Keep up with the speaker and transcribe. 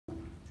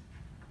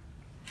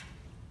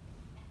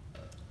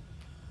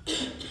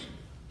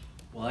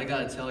Well, I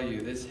gotta tell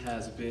you, this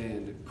has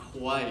been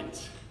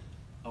quite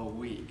a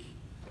week.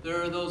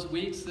 There are those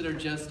weeks that are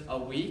just a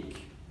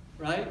week,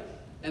 right?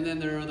 And then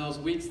there are those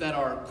weeks that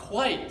are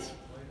quite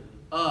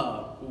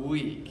a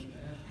week.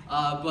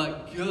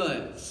 But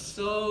good,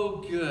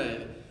 so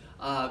good,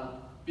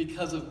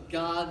 because of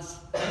God's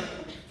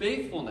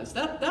faithfulness.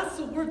 That's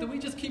the word that we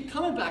just keep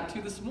coming back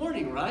to this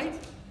morning, right?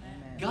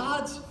 Amen.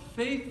 God's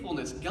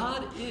faithfulness.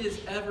 God is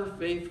ever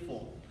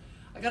faithful.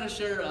 I got to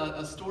share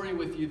a story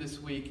with you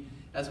this week.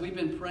 As we've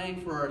been praying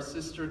for our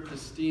sister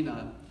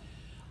Christina,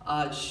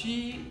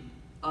 she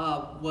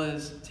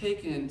was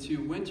taken to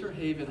Winter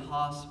Haven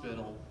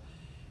Hospital,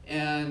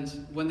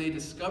 and when they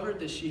discovered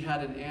that she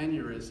had an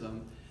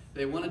aneurysm,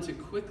 they wanted to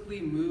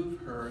quickly move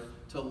her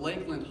to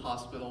Lakeland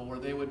Hospital, where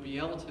they would be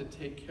able to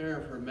take care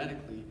of her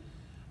medically,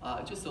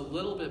 just a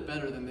little bit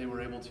better than they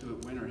were able to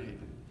at Winter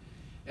Haven.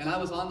 And I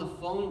was on the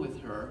phone with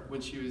her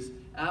when she was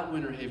at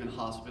Winter Haven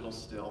Hospital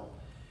still,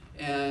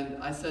 and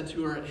I said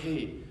to her,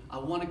 hey, I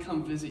want to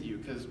come visit you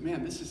because,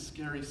 man, this is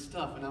scary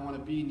stuff, and I want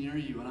to be near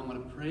you, and I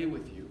want to pray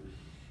with you.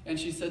 And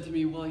she said to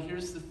me, well,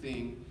 here's the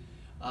thing.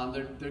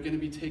 They're going to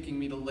be taking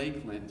me to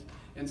Lakeland,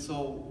 and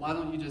so why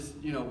don't you just,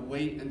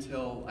 wait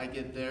until I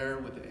get there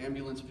with the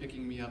ambulance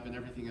picking me up and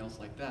everything else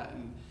like that.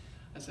 And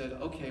I said,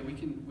 okay, we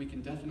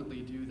can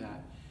definitely do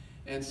that.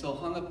 And so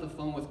hung up the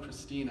phone with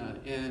Christina,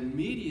 and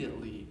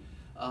immediately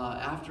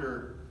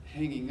after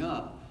hanging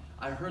up,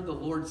 I heard the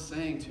Lord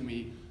saying to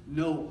me,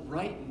 no,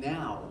 right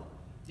now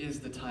is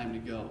the time to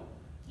go.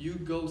 You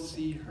go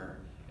see her,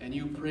 and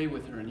you pray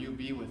with her, and you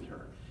be with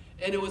her.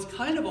 And it was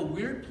kind of a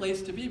weird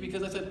place to be,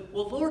 because I said,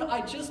 well, Lord,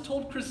 I just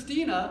told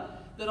Christina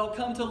that I'll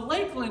come to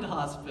Lakeland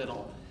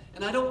Hospital,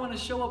 and I don't want to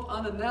show up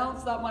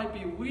unannounced. That might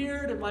be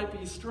weird. It might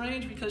be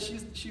strange because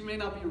she may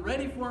not be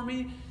ready for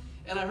me.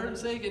 And I heard him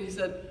say again, he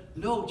said,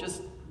 no,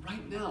 just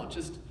right now,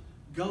 just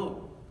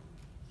go.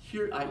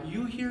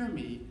 You hear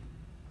me,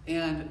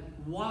 and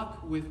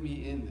walk with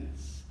me in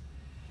this.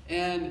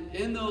 And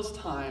in those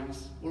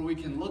times where we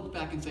can look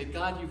back and say,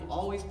 God, you've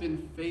always been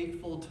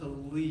faithful to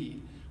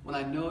lead when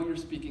I know you're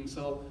speaking.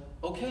 So,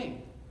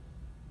 okay,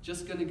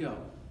 just going to go.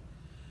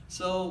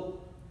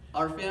 So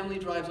our family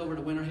drives over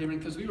to Winter Haven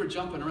because we were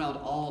jumping around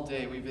all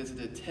day. We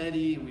visited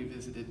Teddy and we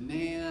visited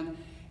Nan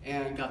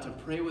and got to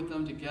pray with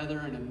them together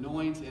and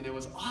anoint, and it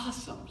was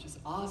awesome, just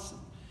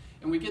awesome.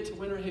 And we get to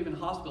Winter Haven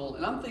Hospital,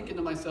 and I'm thinking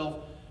to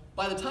myself,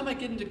 by the time I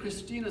get into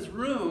Christina's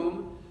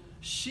room,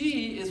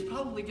 she is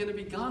probably going to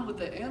be gone with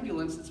the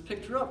ambulance that's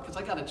picked her up, because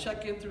I got to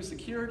check in through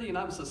security, and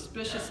I'm a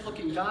suspicious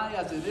looking guy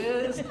as it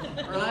is,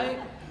 right?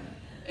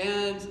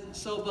 And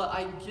so, but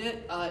I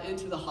get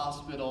into the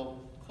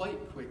hospital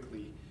quite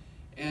quickly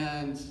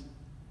and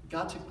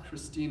got to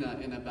Christina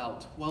in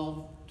about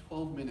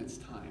 12 minutes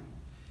time.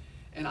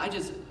 And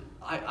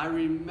I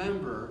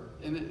remember,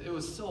 and it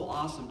was so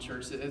awesome,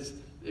 church.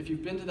 If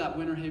you've been to that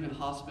Winter Haven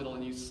Hospital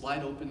and you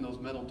slide open those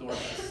metal doors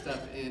to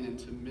step in and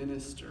to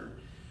minister,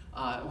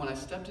 when I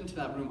stepped into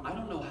that room, I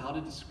don't know how to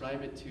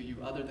describe it to you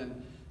other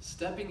than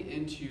stepping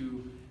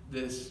into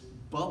this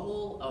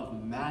bubble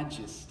of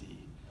majesty,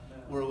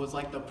 where it was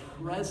like the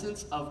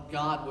presence of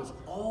God was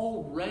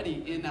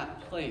already in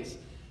that place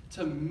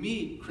to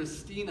meet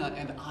Christina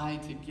and I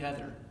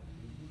together.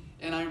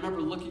 And I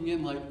remember looking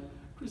in like,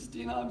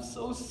 Christina, I'm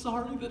so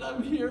sorry that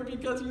I'm here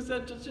because you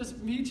said to just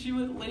meet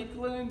you at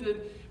Lakeland.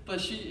 But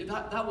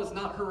that was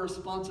not her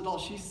response at all.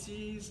 She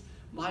sees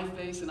my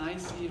face and I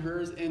see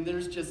hers, and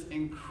there's just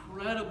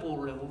incredible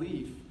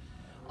relief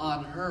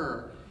on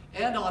her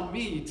and on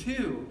me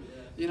too.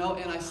 And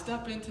I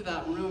step into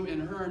that room,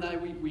 and her and I,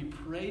 we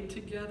prayed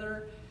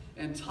together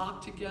and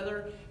talked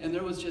together, and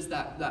there was just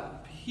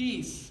that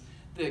peace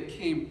that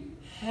came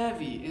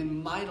heavy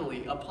and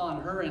mightily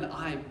upon her and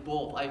I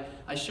both.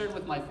 I shared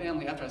with my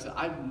family after, I said,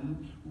 I've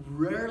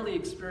rarely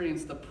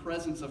experienced the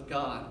presence of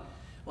God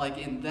like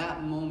in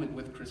that moment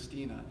with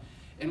Christina.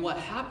 And what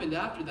happened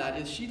after that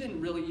is she didn't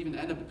really even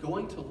end up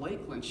going to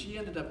Lakeland. She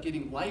ended up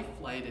getting life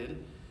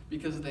flighted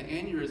because of the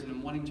aneurysm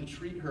and wanting to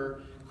treat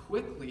her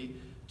quickly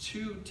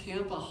to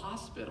Tampa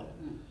Hospital.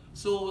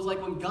 So it was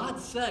like when God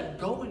said,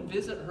 go and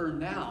visit her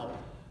now,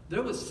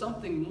 there was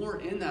something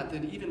more in that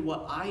than even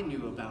what I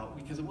knew about,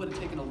 because it would have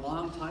taken a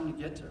long time to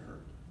get to her.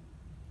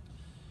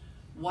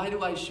 Why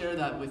do I share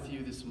that with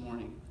you this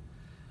morning?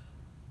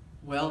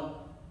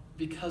 Well,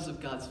 because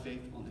of God's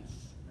faithfulness,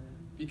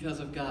 because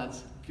of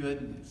God's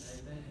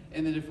goodness.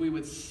 And that if we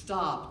would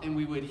stop and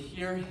we would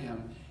hear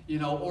him,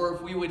 or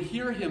if we would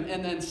hear him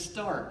and then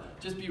start,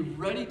 just be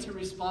ready to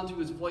respond to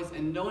his voice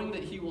and knowing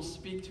that he will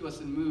speak to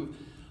us and move.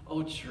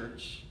 Oh,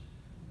 church,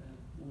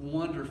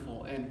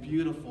 wonderful and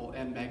beautiful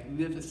and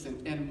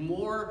magnificent, and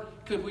more,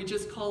 could we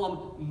just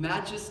call them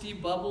majesty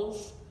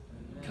bubbles,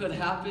 could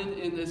happen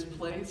in this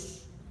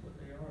place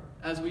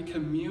as we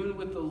commune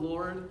with the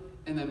Lord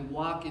and then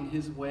walk in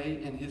his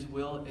way and his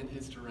will and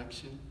his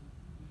direction.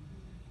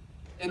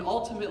 And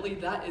ultimately,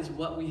 that is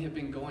what we have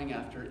been going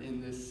after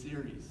in this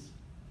series.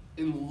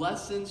 In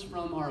lessons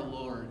from our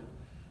Lord,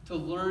 to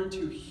learn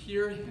to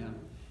hear him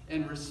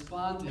and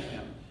respond to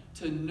him,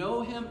 to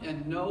know him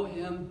and know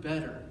him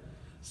better,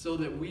 so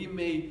that we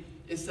may,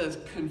 it says,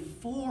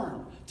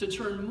 conform, to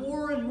turn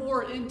more and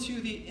more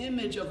into the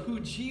image of who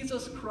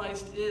Jesus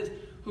Christ is,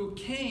 who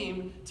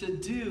came to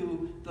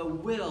do the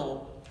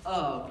will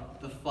of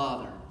the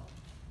Father.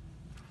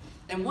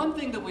 And one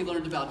thing that we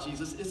learned about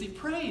Jesus is he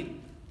prayed.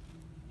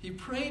 He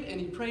prayed and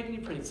he prayed and he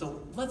prayed.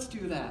 So let's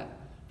do that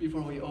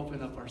before we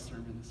open up our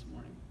sermon this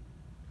morning.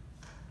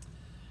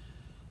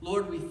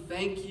 Lord, we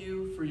thank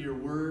you for your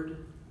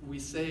word. We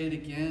say it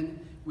again.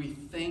 We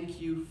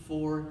thank you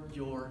for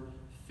your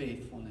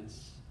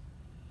faithfulness.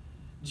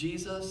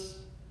 Jesus,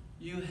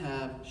 you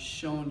have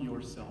shown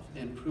yourself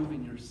and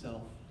proven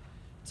yourself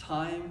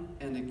time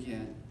and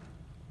again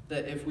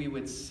that if we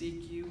would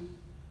seek you,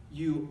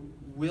 you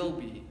will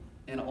be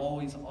and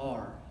always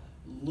are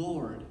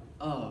Lord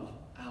of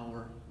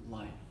our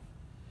life.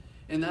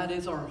 And that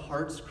is our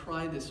heart's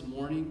cry this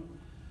morning.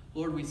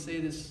 Lord, we say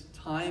this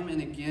time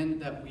and again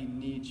that we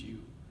need you.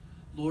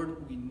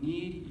 Lord, we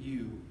need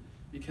you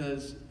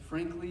because,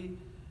 frankly,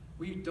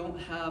 we don't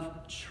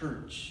have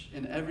church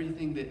and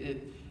everything that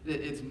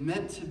it's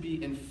meant to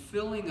be in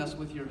filling us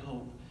with your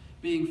hope,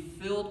 being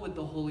filled with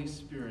the Holy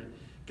Spirit.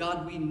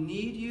 God, we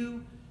need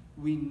you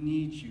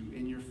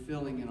in your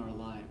filling in our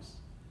lives.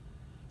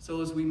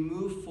 So as we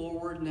move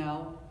forward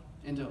now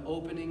into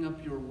opening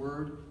up your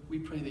word, we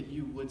pray that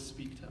you would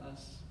speak to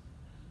us.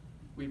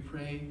 We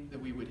pray that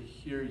we would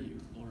hear you,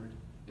 Lord,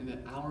 and that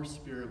our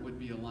spirit would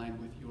be aligned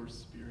with your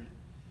spirit,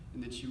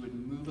 and that you would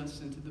move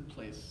us into the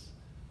place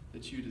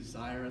that you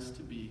desire us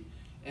to be,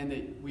 and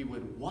that we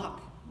would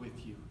walk with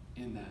you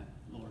in that,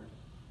 Lord.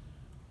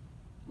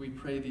 We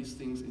pray these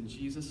things in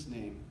Jesus'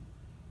 name.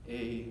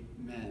 Amen.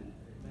 Amen.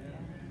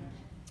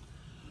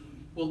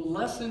 Well,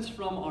 lessons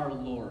from our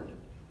Lord.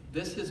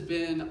 This has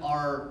been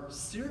our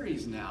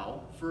series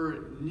now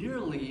for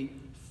nearly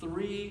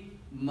 3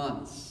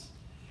 months.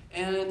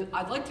 And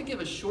I'd like to give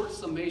a short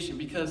summation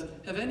because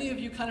have any of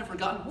you kind of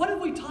forgotten what have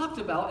we talked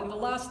about in the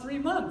last 3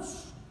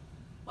 months?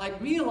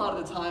 Like me, a lot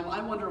of the time,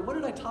 I wonder, what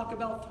did I talk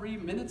about 3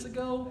 minutes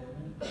ago?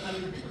 I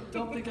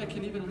don't think I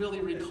can even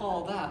really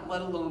recall that,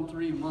 let alone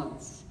 3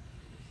 months.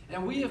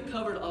 And we have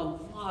covered a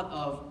lot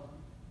of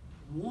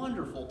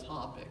wonderful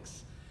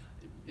topics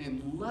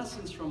and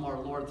lessons from our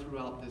Lord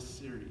throughout this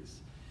series.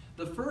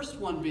 The first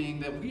one being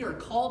that we are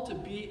called to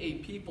be a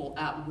people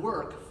at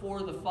work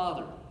for the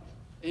Father.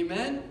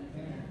 Amen?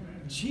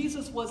 Amen.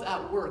 Jesus was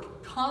at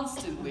work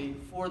constantly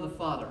for the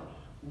Father.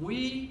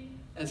 We,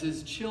 as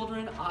his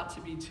children, ought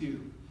to be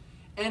too.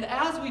 And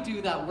as we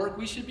do that work,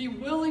 we should be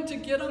willing to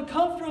get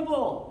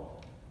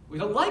uncomfortable. We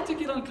don't like to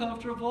get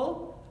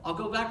uncomfortable. I'll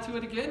go back to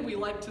it again. We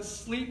like to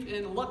sleep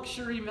in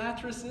luxury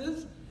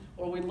mattresses,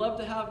 or we love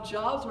to have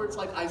jobs where it's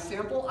like I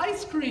sample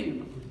ice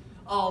cream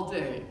all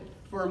day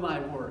for my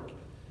work.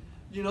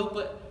 You know,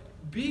 but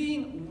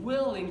being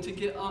willing to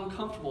get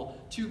uncomfortable,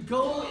 to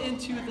go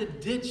into the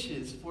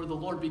ditches for the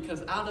Lord,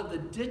 because out of the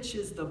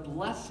ditches, the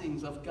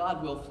blessings of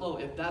God will flow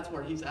if that's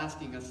where he's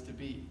asking us to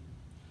be.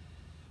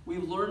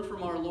 We've learned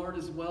from our Lord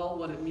as well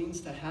what it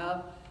means to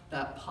have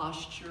that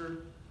posture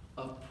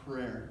of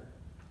prayer.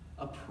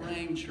 A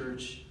praying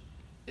church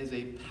is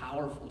a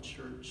powerful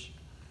church.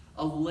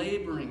 A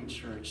laboring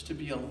church, to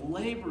be a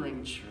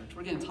laboring church.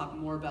 We're going to talk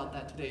more about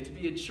that today. To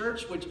be a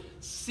church which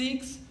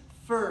seeks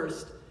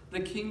first the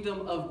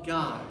kingdom of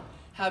God,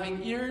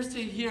 having ears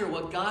to hear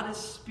what God is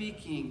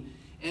speaking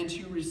and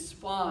to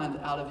respond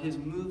out of his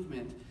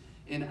movement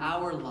in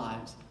our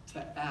lives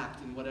to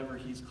act in whatever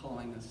he's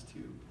calling us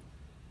to.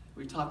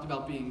 We've talked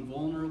about being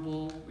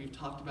vulnerable. We've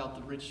talked about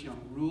the rich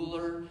young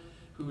ruler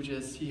who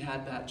he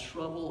had that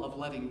trouble of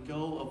letting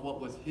go of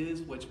what was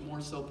his, which more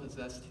so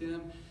possessed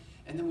him.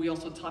 And then we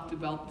also talked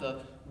about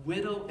the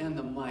widow and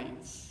the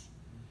mites,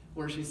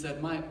 where she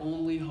said, my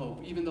only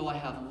hope, even though I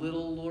have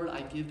little, Lord,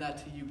 I give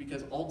that to you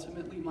because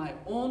ultimately my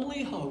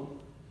only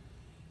hope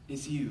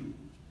is you.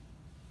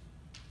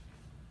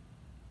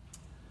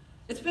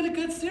 It's been a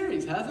good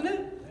series, hasn't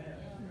it?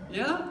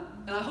 Yeah?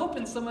 And I hope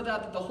in some of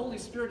that the Holy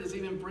Spirit is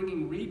even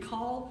bringing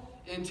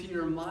recall into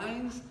your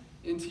minds,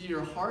 into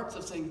your hearts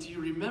of saying, do you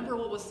remember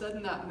what was said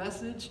in that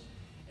message?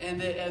 And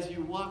that as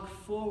you walk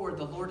forward,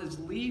 the Lord is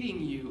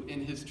leading you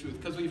in his truth.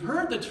 Because we've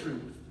heard the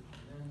truth.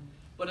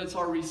 But it's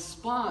our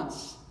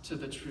response to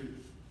the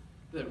truth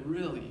that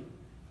really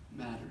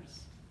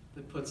matters.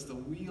 That puts the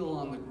wheel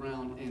on the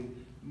ground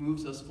and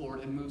moves us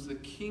forward and moves the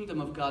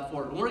kingdom of God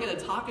forward. And we're going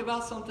to talk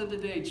about something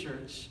today,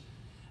 church.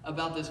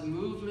 About this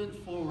movement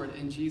forward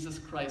in Jesus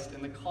Christ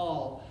and the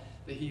call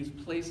that he's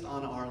placed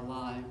on our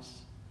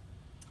lives.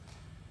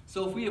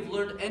 So if we have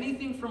learned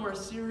anything from our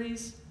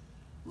series,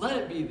 let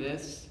it be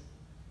this.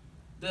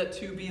 That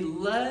to be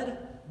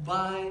led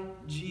by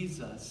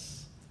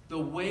Jesus, the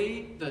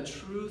way, the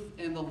truth,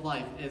 and the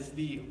life is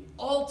the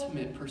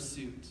ultimate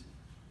pursuit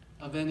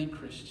of any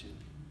Christian.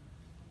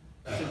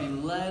 To be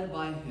led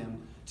by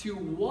him. To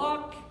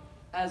walk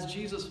as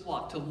Jesus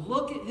walked. To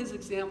look at his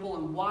example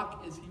and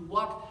walk as he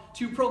walked.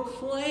 To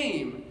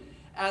proclaim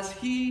as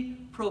he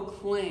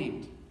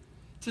proclaimed.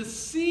 To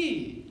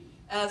see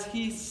as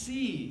he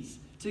sees.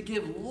 To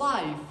give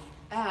life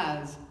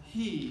as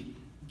he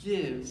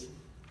gives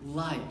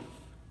life.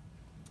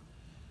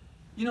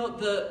 You know,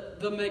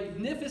 the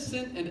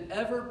magnificent and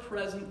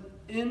ever-present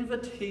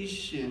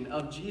invitation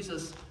of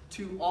Jesus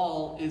to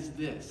all is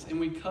this, and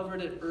we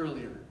covered it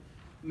earlier.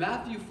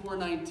 Matthew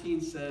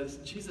 4:19 says,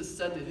 Jesus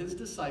said to his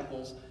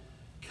disciples,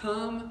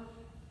 "Come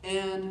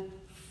and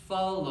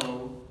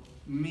follow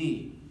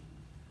me."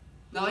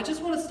 Now, I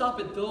just want to stop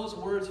at those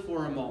words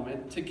for a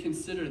moment to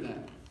consider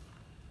them.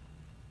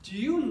 Do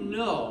you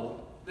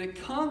know that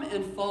 "come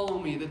and follow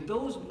me," that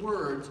those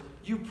words,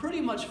 you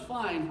pretty much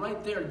find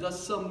right there the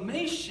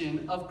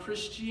summation of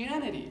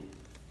Christianity?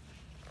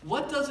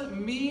 What does it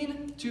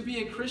mean to be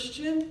a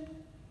Christian?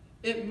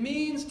 It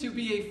means to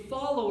be a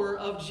follower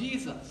of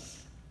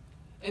Jesus.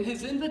 And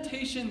his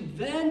invitation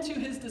then to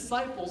his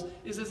disciples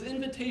is his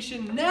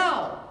invitation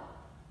now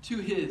to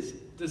his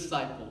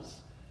disciples.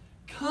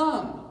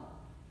 Come,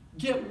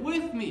 get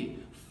with me,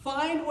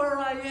 find where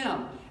I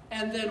am,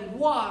 and then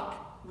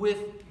walk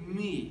with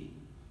me.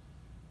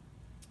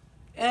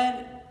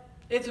 And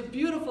it's a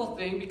beautiful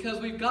thing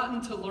because we've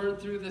gotten to learn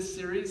through this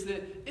series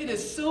that it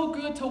is so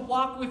good to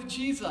walk with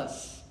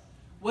Jesus,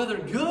 whether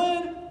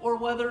good or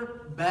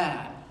whether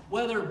bad,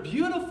 whether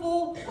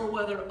beautiful or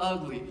whether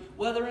ugly,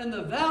 whether in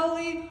the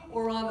valley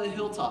or on the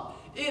hilltop.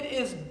 It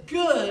is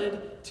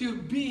good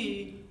to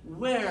be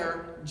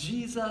where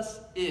Jesus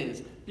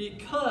is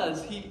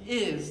because he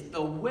is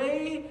the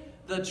way,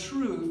 the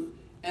truth,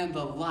 and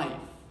the life.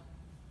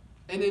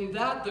 And in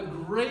that, the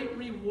great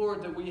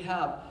reward that we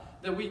have,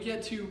 that we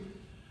get to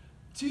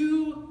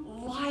do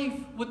life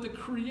with the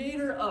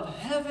creator of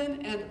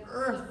heaven and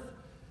earth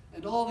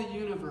and all the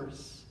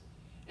universe,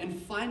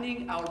 and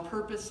finding our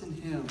purpose in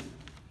him.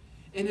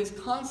 In his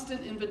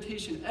constant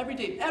invitation every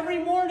day,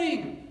 every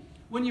morning,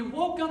 when you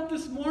woke up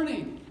this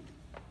morning,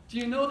 do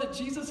you know that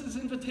Jesus'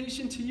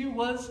 invitation to you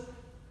was,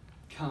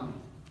 come,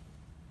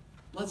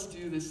 let's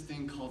do this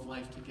thing called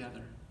life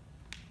together.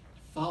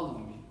 Follow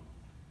me,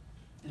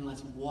 and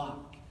let's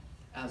walk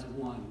as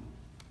one.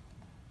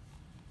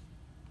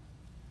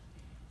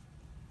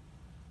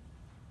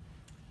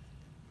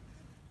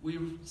 We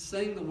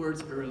sang the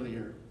words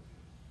earlier.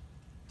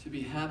 To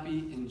be happy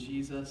in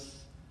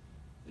Jesus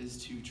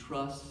is to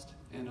trust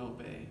and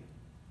obey.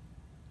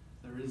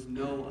 There is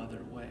no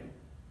other way.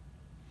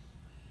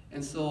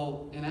 And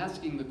so, in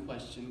asking the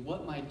question,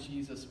 what might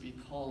Jesus be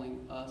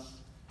calling us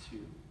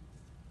to?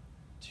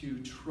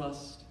 To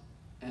trust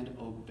and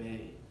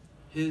obey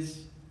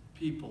his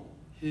people,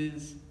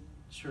 his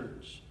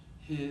church,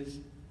 his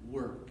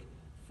work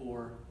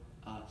for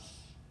us.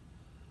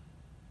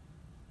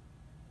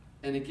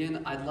 And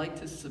again, I'd like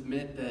to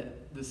submit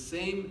that the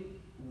same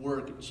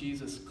work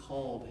Jesus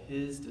called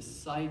his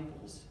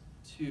disciples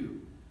to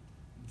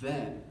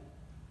then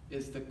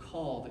is the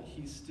call that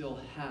he still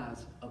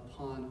has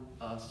upon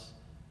us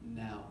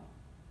now.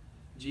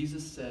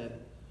 Jesus said,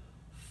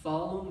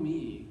 "Follow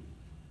me,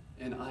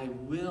 and I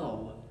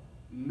will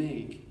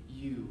make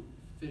you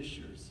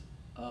fishers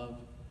of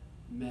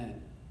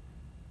men."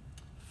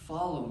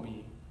 Follow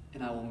me,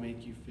 and I will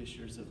make you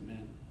fishers of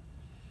men.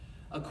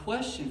 A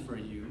question for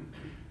you.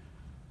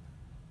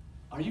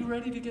 Are you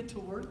ready to get to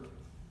work?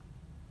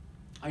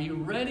 Are you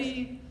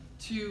ready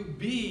to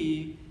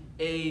be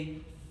a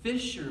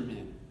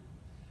fisherman?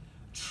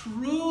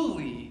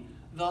 Truly,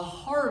 the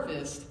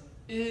harvest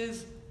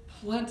is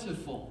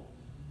plentiful.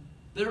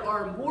 There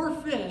are more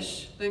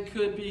fish than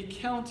could be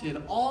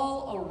counted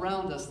all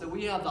around us, that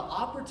we have the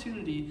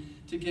opportunity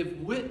to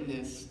give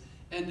witness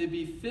and to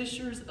be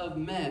fishers of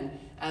men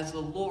as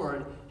the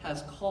Lord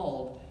has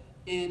called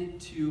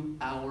into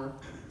our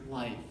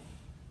life.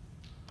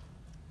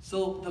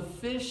 So the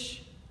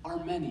fish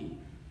are many.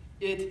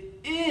 It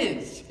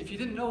is, if you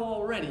didn't know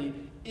already,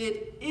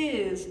 it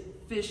is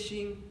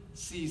fishing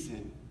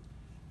season.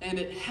 And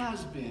it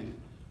has been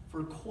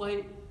for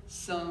quite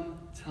some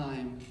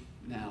time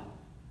now.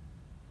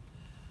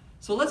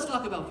 So let's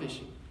talk about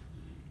fishing.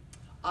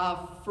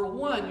 For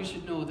one, you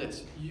should know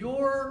this.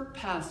 Your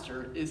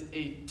pastor is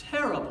a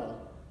terrible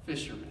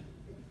fisherman.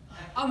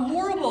 I'm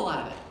horrible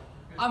at it.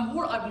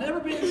 I've never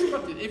been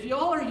instructed. If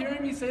y'all are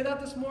hearing me say that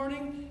this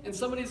morning and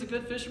somebody's a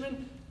good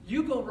fisherman,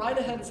 you go right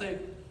ahead and say,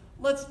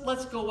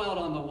 let's go out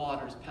on the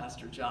waters,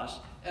 Pastor Josh,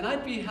 and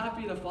I'd be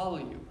happy to follow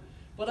you.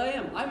 But I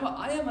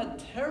am a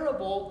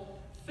terrible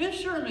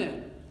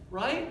fisherman,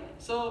 right?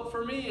 So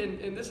for me,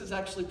 and this is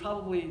actually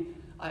probably,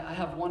 I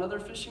have one other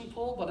fishing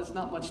pole, but it's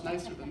not much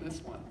nicer than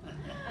this one,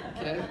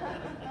 okay?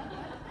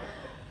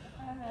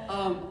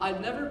 I've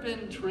never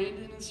been trained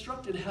and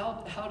instructed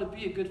how to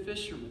be a good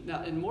fisherman.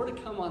 Now, and more to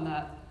come on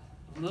that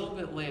a little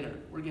bit later.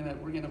 We're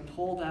gonna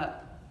pull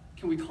that.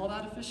 Can we call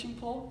that a fishing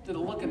pole? Did it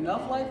look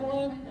enough like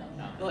one?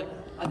 No. Like,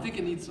 I think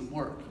it needs some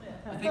work.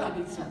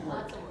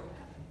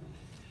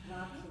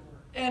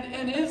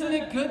 And isn't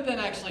it good then,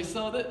 actually,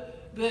 so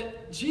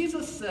that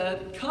Jesus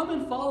said, "Come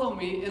and follow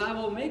me, and I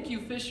will make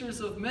you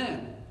fishers of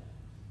men."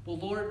 Well,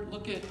 Lord,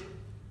 look at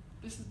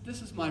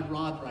this is my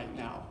rod right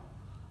now.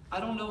 I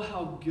don't know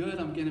how good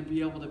I'm going to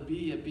be able to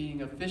be at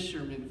being a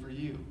fisherman for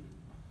you.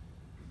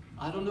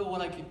 I don't know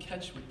what I could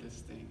catch with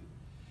this thing.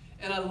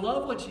 And I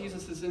love what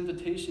Jesus'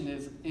 invitation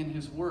is in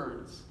his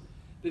words,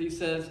 that he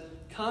says,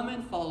 come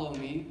and follow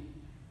me,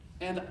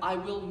 and I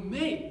will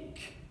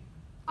make,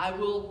 I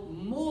will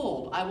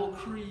mold, I will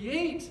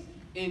create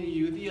in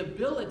you the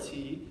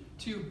ability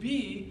to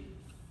be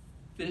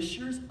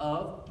fishers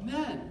of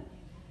men.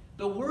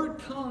 The word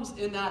comes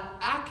in that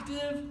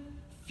active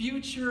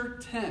future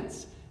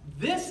tense.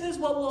 This is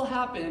what will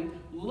happen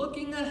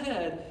looking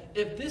ahead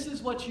if this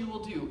is what you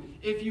will do.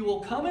 If you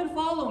will come and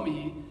follow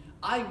me,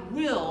 I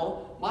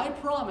will, my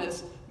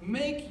promise,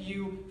 make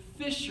you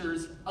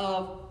fishers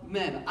of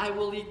men. I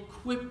will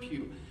equip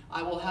you.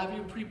 I will have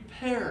you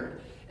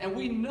prepared. And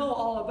we know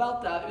all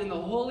about that in the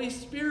Holy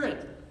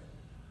Spirit,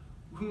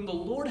 whom the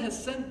Lord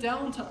has sent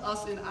down to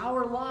us in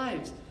our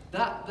lives.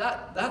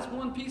 That's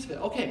one piece of it.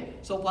 Okay,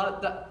 so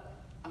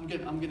I'm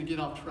gonna get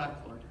off track,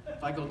 Lord,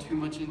 if I go too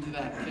much into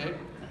that, okay?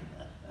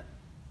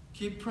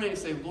 Keep praying.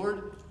 Say,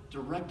 Lord,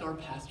 direct our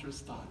pastor's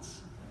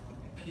thoughts,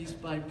 piece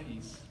by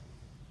piece.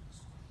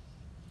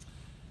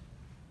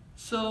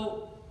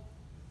 So,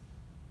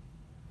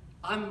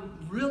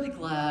 I'm really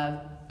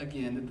glad,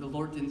 again, that the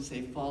Lord didn't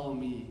say, follow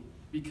me,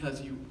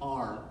 because you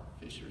are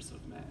fishers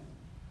of men.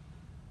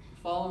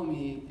 Follow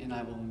me, and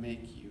I will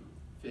make you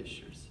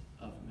fishers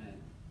of men.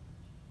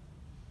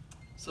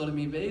 So to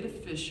be made a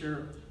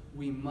fisher,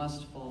 we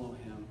must follow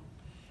him.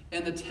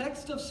 And the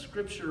text of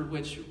Scripture,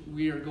 which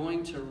we are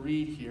going to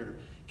read here,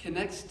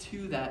 connects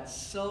to that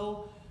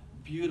so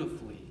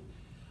beautifully.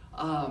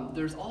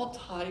 There's all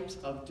types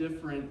of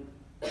different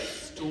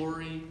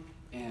story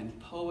and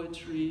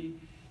poetry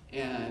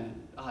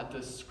and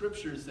the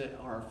Scriptures that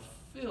are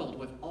filled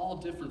with all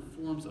different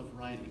forms of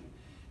writing.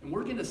 And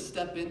we're going to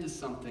step into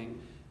something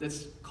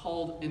that's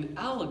called an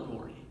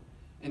allegory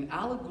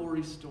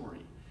story.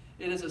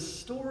 It is a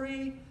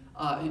story,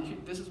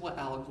 this is what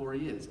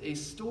allegory is, a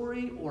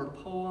story or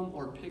poem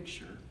or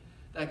picture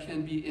that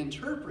can be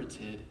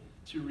interpreted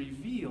to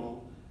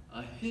reveal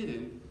a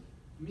hidden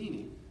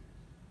meaning.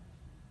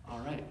 All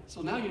right,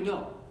 so now you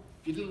know.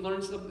 If you didn't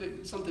learn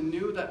something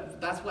new,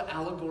 that's what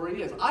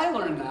allegory is. I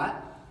learned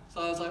that,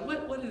 so I was like,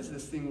 what is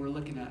this thing we're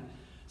looking at?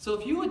 So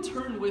if you would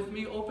turn with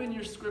me, open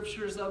your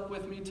scriptures up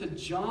with me to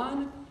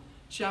John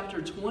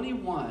chapter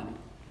 21.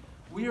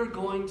 We are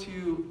going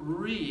to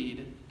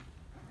read,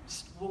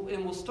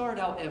 and we'll start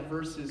out at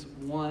verses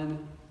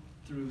 1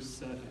 through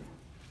 7.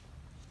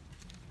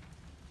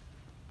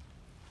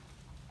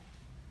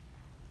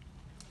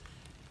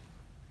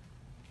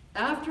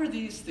 After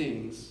these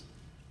things,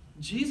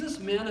 Jesus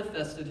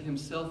manifested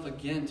himself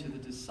again to the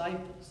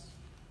disciples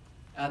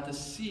at the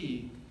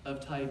Sea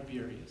of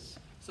Tiberias.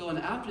 So, and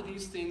after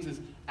these things is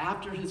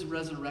after his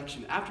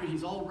resurrection, after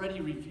he's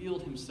already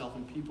revealed himself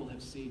and people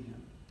have seen him.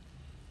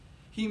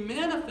 He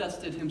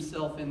manifested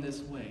himself in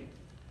this way.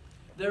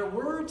 There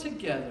were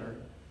together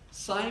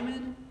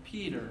Simon,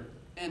 Peter,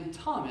 and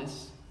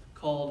Thomas,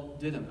 called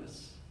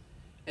Didymus,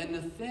 and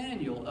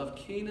Nathanael of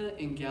Cana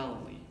in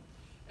Galilee,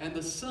 and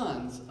the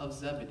sons of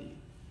Zebedee,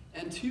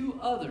 and 2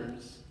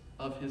 others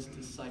of his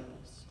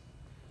disciples.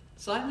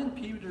 Simon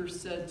Peter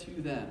said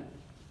to them,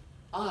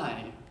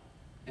 I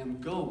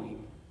am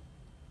going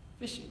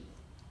fishing.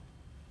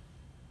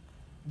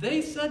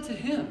 They said to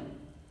him,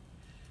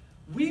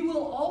 we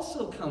will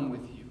also come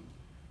with you.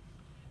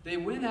 They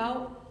went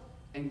out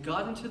and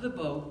got into the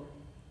boat,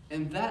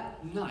 and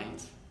that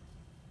night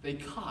they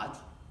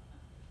caught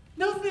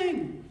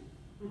nothing.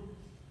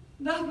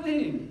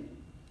 Nothing.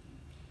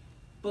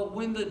 But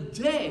when the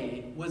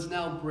day was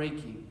now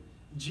breaking,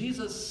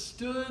 Jesus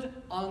stood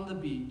on the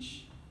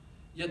beach,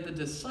 yet the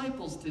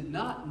disciples did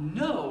not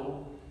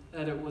know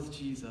that it was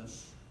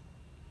Jesus.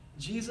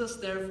 Jesus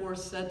therefore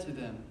said to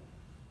them,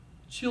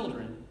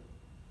 children,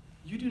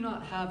 you do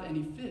not have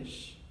any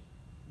fish,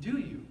 do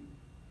you?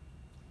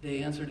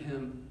 They answered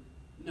him,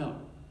 no.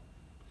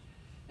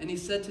 And he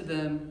said to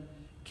them,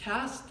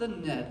 cast the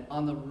net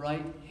on the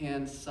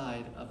right-hand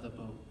side of the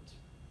boat,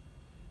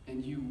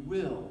 and you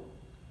will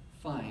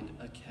find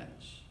a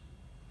catch.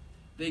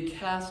 They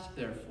cast,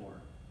 therefore,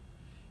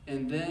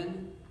 and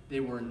then they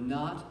were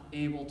not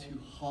able to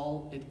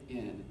haul it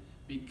in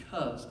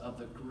because of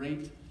the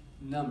great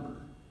number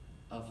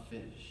of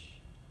fish.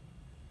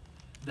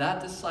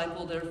 That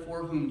disciple,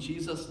 therefore, whom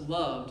Jesus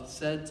loved,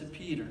 said to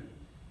Peter,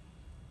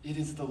 it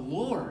is the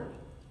Lord.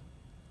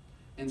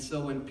 And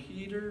so when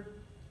Peter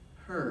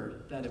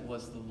heard that it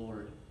was the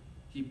Lord,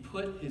 he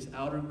put his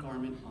outer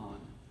garment on,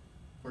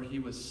 for he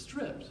was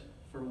stripped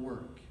for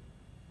work,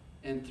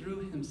 and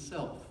threw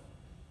himself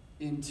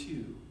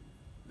into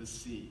the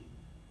sea.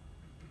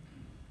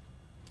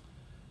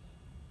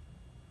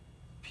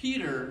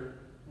 Peter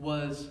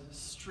was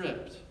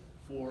stripped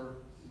for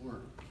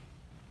work.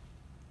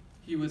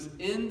 He was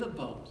in the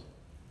boat.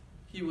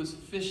 He was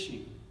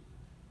fishing.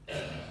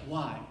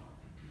 Why?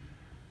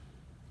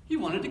 He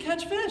wanted to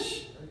catch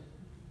fish.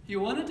 He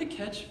wanted to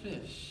catch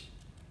fish,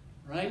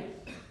 right?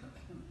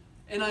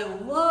 And I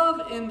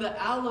love in the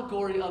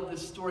allegory of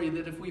this story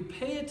that if we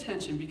pay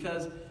attention,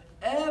 because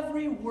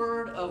every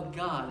word of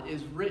God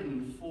is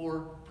written for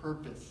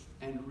purpose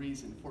and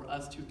reason, for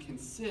us to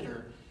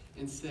consider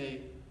and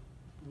say,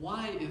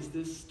 why is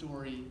this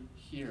story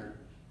here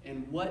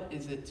And what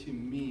is it to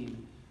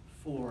mean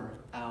for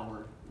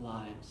our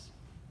lives?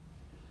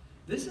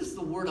 This is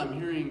the word I'm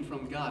hearing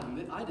from God.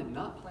 And I did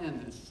not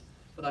plan this,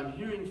 but I'm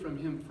hearing from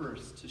him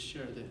first to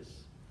share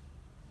this.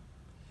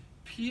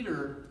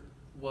 Peter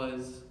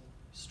was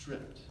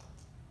stripped.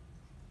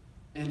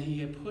 And he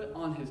had put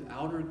on his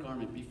outer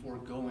garment before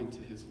going to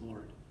his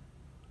Lord.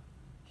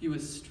 He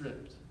was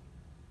stripped.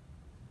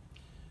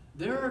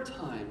 There are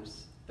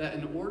times that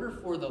in order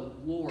for the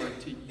Lord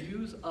to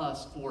use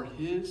us for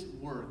his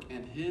work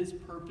and his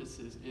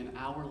purposes in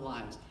our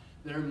lives,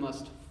 there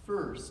must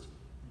first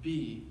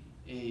be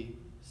a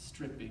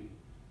stripping.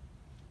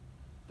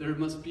 There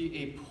must be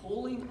a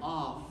pulling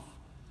off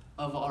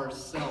of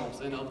ourselves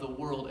and of the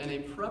world, and a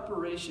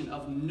preparation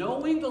of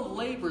knowing the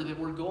labor that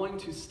we're going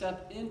to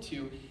step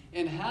into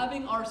and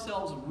having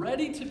ourselves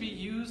ready to be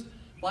used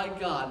by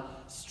God,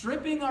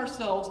 stripping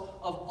ourselves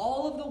of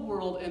all of the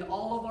world and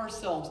all of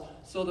ourselves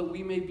so that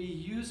we may be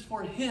used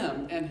for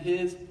him and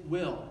his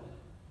will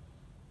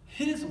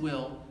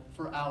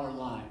for our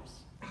lives,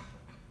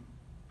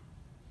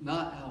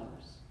 not ours.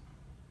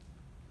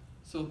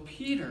 So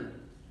Peter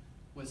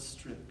was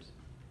stripped,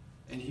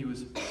 and he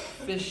was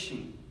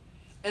fishing.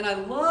 And I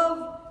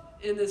love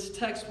in this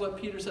text what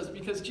Peter says,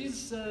 because Jesus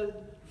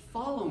said,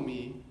 "Follow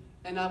me,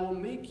 and I will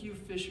make you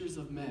fishers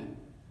of men."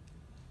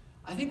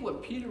 I think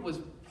what Peter was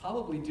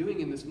probably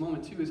doing in this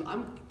moment too is,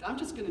 I'm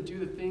just going to do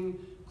the thing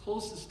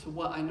closest to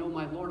what I know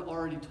my Lord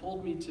already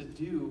told me to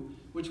do,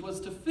 which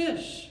was to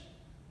fish.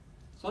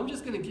 So I'm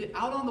just going to get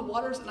out on the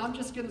waters, and I'm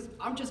just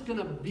going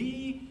to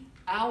be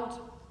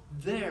out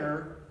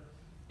there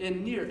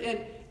and near.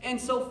 And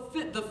so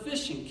the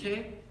fishing,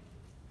 okay?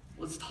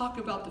 Let's talk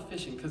about the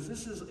fishing, because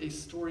this is a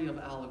story of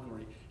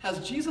allegory.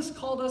 Has Jesus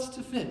called us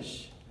to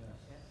fish?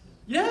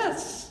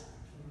 Yes.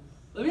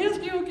 Let me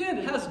ask you again.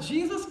 Has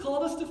Jesus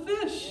called us to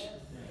fish?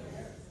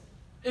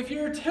 If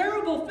you're a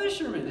terrible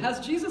fisherman,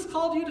 has Jesus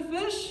called you to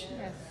fish?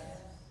 Yes.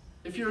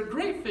 If you're a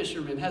great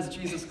fisherman, has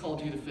Jesus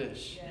called you to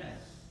fish? Yes.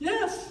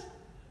 Yes.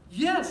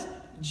 Yes.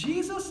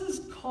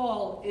 Jesus'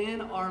 call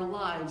in our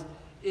lives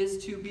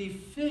is to be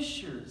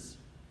fishers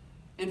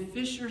and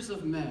fishers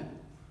of men.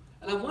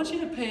 And I want you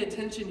to pay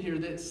attention here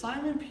that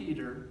Simon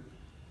Peter,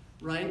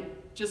 right,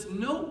 just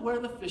note where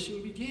the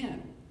fishing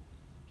began.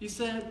 He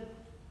said,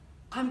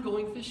 "I'm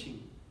going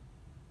fishing.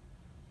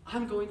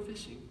 I'm going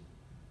fishing."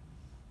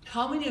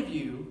 How many of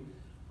you,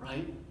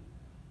 right,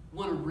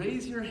 want to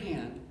raise your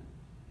hand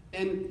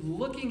and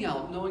looking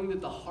out, knowing that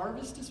the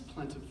harvest is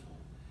plentiful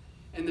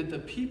and that the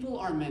people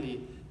are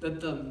many, that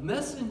the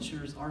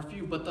messengers are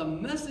few, but the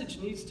message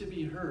needs to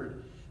be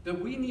heard, that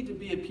we need to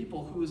be a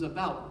people who is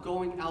about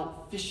going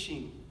out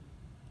fishing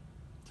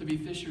to be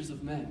fishers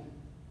of men?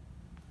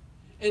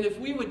 And if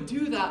we would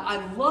do that,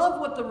 I love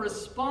what the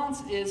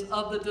response is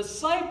of the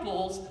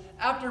disciples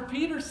after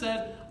Peter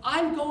said,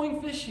 "I'm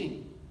going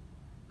fishing."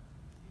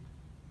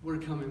 We're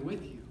coming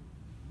with you.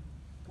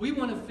 We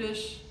want to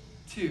fish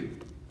too.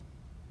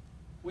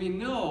 We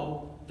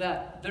know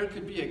that there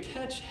could be a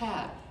catch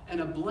had and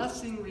a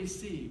blessing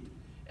received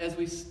as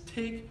we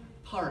take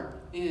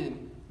part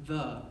in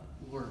the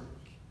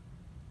work.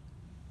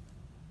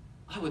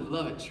 I would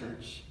love it,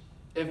 church,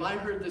 if I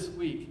heard this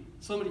week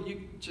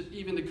somebody,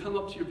 even to come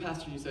up to your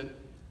pastor and you said,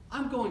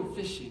 "I'm going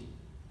fishing."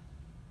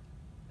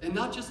 And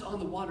not just on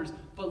the waters,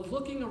 but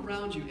looking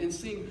around you and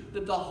seeing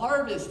that the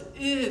harvest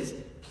is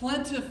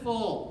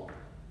plentiful.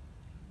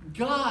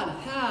 God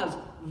has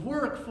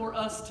work for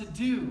us to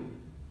do.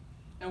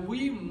 And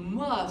we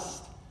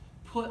must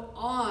put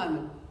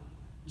on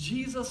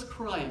Jesus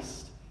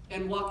Christ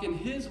and walk in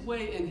his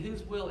way and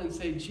his will and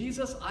say,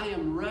 "Jesus, I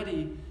am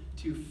ready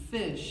to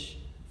fish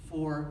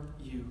for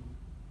you."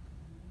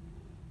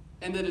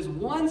 And that as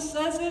one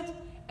says it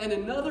and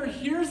another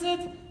hears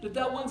it,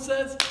 that one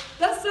says,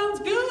 "That sounds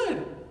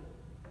good.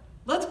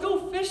 Let's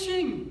go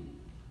fishing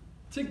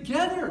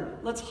together.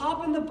 Let's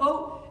hop in the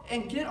boat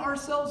and get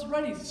ourselves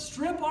ready.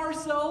 Strip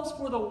ourselves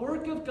for the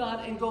work of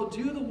God and go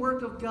do the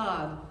work of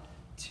God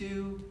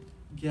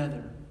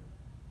together."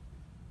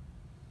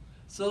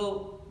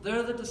 So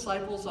there the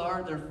disciples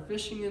are. They're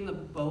fishing in the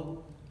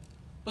boat.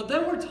 But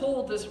then we're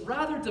told this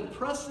rather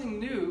depressing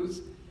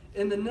news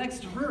in the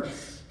next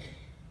verse,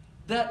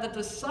 that the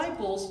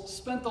disciples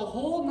spent the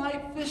whole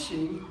night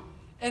fishing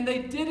and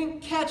they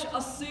didn't catch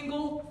a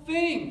single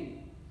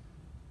thing.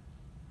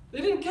 They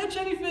didn't catch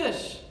any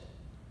fish.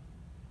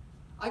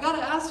 I got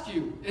to ask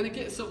you, and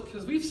again, so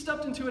because we've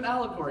stepped into an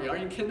allegory, are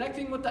you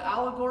connecting with the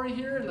allegory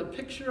here and the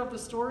picture of the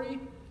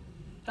story?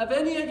 Have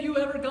any of you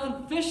ever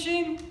gone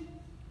fishing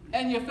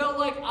and you felt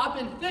like, "I've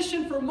been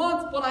fishing for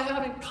months, but I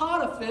haven't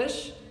caught a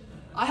fish.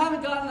 I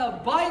haven't gotten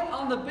a bite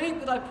on the bait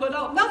that I put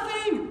out"?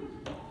 Nothing!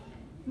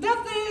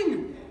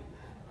 Nothing!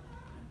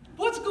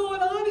 What's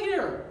going on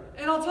here?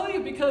 And I'll tell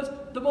you, because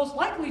the most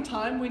likely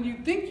time when you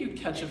think you'd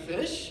catch a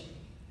fish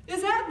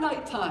is at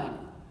nighttime.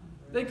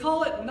 They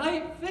call it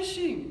night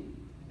fishing.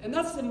 And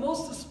that's the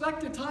most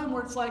suspected time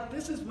where it's like,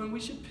 this is when we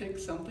should pick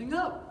something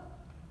up.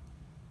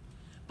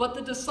 But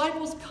the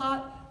disciples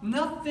caught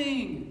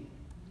nothing.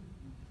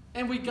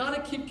 And we got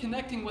to keep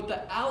connecting with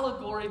the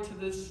allegory to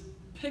this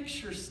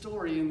picture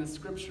story in the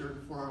scripture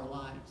for our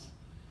lives.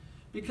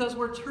 Because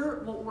we're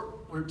turd.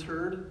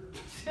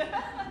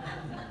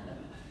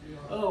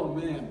 Oh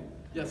man.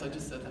 Yes, I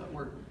just said that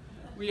word.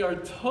 We are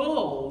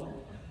told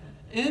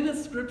in the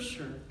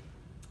scripture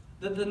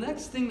that the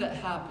next thing that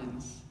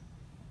happens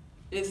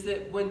is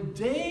that when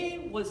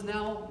day was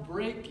now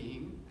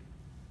breaking,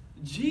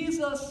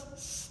 Jesus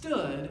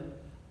stood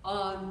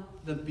on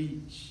the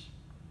beach.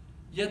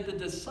 Yet the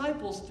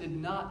disciples did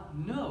not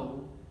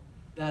know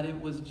that it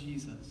was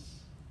Jesus.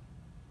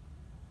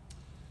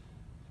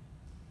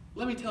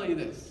 Let me tell you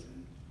this.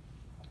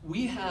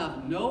 We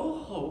have no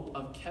hope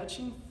of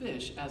catching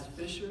fish as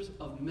fishers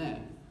of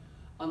men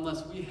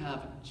unless we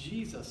have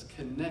Jesus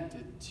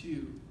connected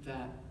to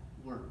that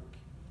work.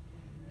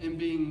 And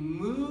being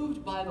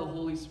moved by the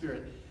Holy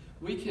Spirit,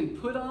 we can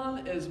put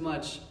on as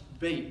much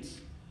bait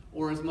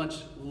or as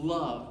much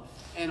love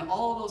and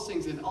all of those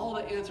things and all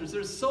the answers.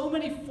 There's so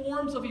many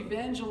forms of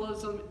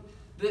evangelism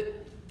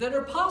that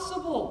are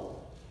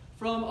possible,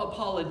 from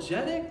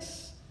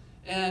apologetics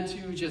and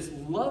to just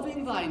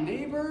loving thy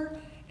neighbor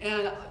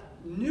and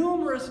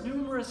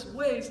numerous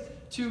ways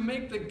to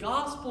make the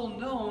gospel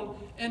known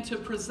and to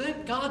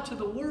present God to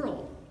the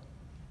world.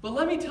 But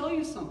let me tell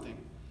you something.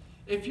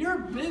 If you're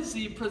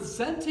busy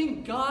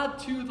presenting God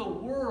to the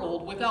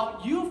world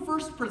without you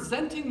first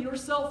presenting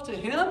yourself to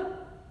Him,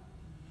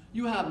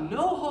 you have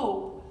no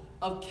hope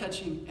of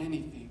catching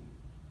anything.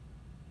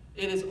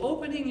 It is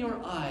opening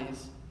your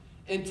eyes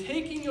and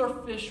taking your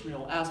fish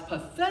reel, as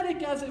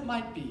pathetic as it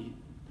might be,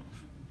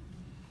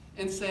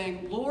 and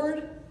saying,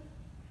 Lord,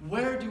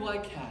 where do I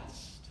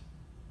cast?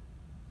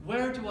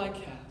 Where do I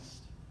cast?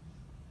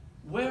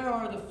 Where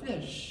are the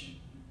fish?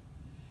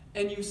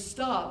 And you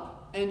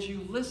stop and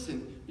you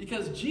listen,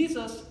 because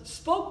Jesus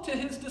spoke to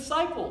his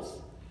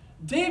disciples.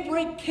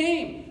 Daybreak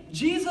came.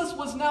 Jesus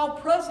was now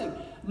present.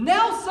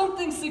 Now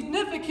something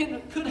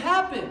significant could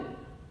happen.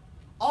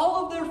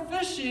 All of their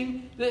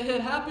fishing that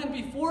had happened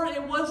before,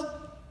 it was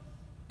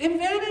in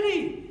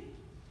vanity.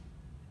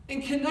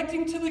 In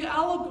connecting to the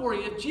allegory,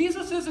 if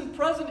Jesus isn't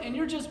present and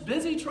you're just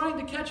busy trying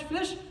to catch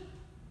fish,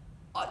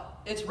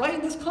 it's right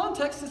in this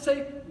context to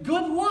say,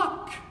 good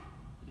luck.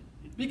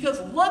 Because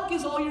luck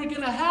is all you're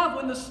going to have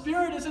when the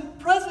Spirit isn't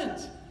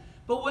present.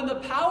 But when the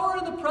power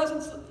and the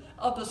presence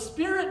of the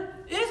Spirit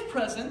is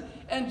present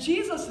and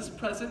Jesus is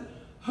present,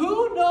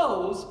 who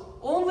knows,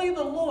 only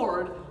the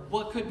Lord,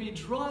 what could be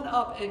drawn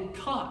up and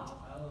caught.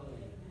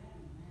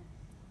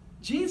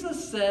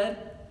 Jesus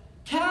said,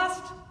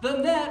 cast the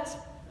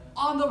net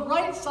on the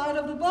right side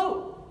of the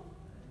boat.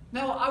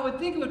 Now, I would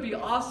think it would be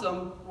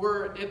awesome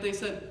if they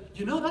said,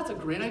 you know, that's a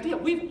great idea.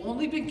 We've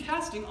only been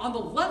casting on the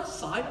left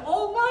side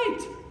all night.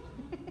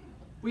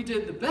 We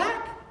did the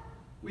back,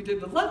 we did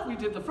the left, we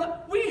did the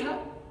front. We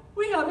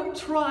haven't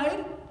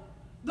tried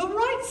the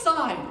right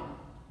side,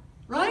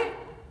 right?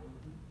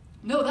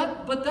 No,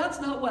 but that's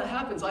not what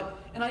happens.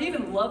 And I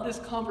even love this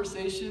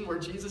conversation where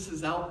Jesus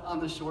is out on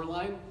the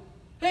shoreline.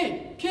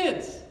 Hey,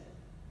 kids,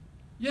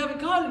 you haven't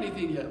caught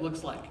anything yet,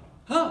 looks like.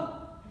 Huh?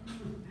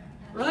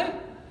 Right?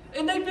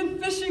 And they've been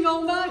fishing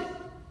all night.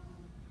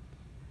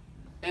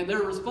 And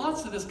their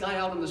response to this guy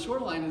out on the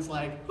shoreline is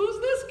like, who's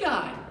this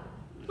guy?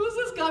 Who's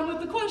this guy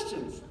with the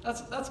questions?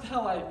 That's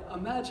how I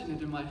imagine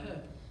it in my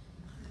head.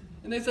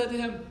 And they said to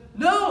him,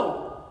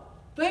 no,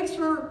 thanks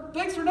for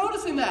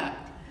noticing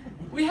that.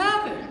 We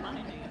haven't.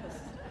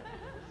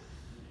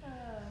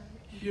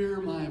 Hear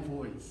my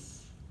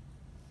voice.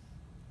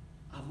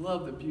 I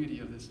love the beauty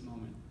of this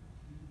moment.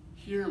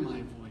 Hear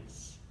my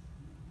voice.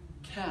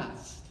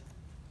 Cast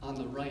on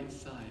the right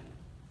side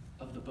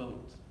of the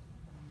boat.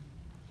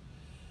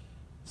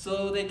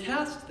 So they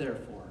cast,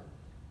 therefore.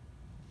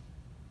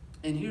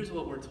 And here's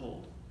what we're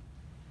told.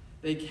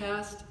 They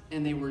cast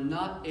and they were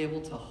not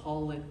able to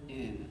haul it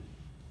in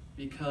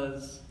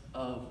because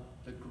of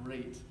the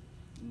great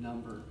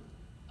number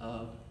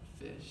of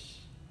fish.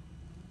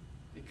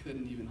 They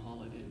couldn't even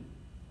haul it in.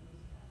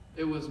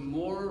 It was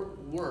more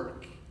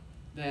work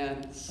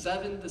than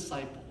 7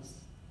 disciples,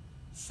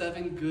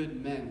 7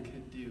 good men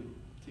could do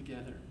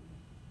together.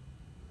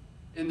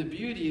 And the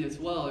beauty as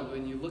well,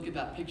 when you look at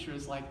that picture,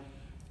 is like,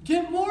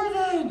 get more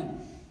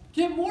then!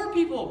 Get more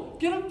people.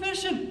 Get them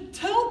fishing.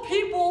 Tell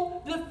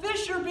people that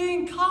fish are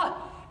being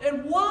caught.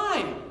 And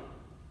why?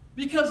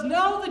 Because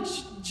now that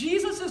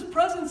Jesus'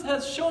 presence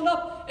has shown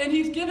up and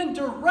he's given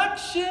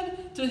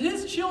direction to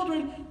his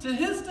children, to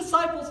his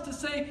disciples to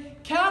say,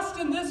 cast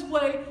in this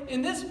way,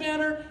 in this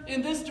manner,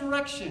 in this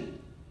direction.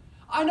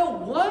 I know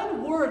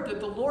one word that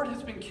the Lord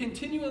has been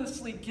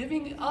continuously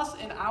giving us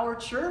in our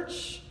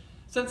church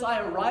since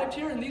I arrived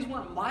here, and these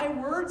weren't my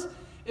words.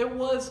 It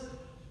was,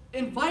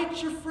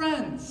 invite your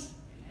friends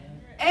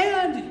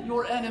and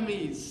your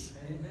enemies.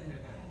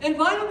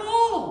 Invite them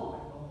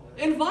all.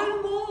 Invite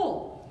them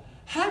all.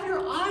 Have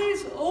your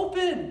eyes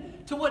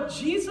open to what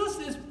Jesus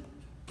is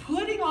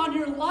putting on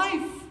your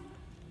life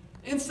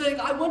and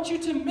saying, I want you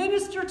to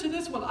minister to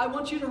this one. I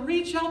want you to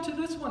reach out to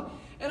this one.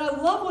 And I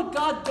love what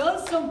God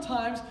does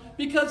sometimes,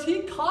 because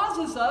he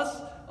causes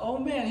us, oh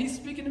man, he's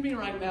speaking to me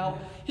right now.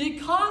 He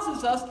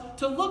causes us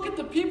to look at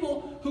the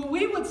people who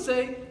we would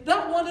say,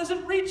 that one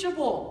isn't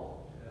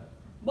reachable.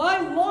 My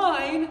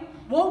line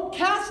won't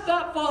cast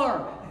that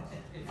far.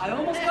 I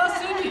almost got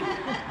Cindy,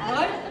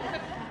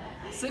 right?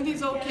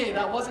 Cindy's okay.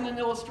 That wasn't an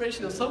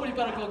illustration, so somebody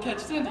better go catch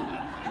Cindy,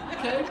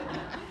 okay?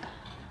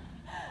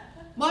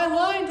 My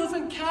line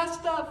doesn't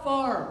cast that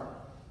far.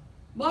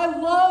 My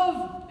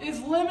love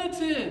is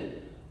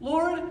limited.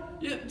 Lord,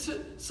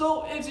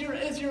 so as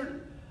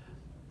you're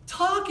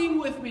talking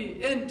with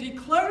me and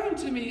declaring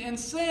to me and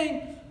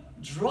saying,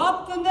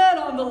 drop the net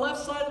on the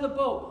left side of the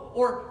boat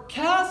or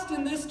cast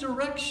in this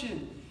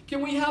direction,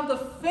 can we have the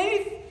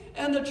faith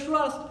and the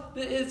trust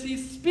that as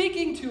he's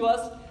speaking to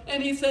us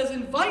and he says,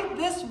 invite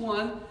this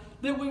one,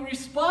 that we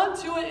respond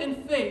to it in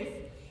faith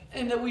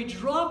and that we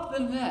drop the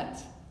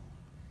net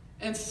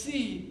and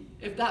see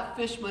if that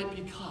fish might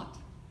be caught.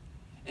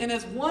 And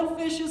as one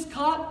fish is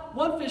caught,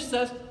 one fish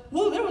says,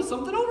 whoa, there was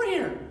something over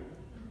here.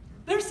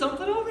 There's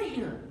something over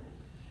here.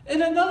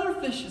 And another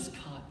fish is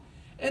caught.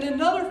 And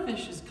another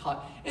fish is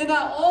caught. And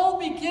that all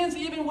begins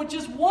even with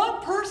just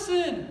one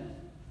person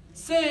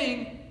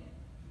saying,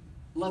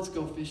 let's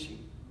go fishing.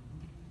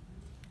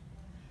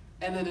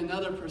 And then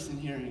another person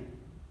hearing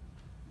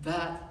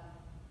that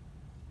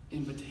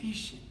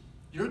invitation.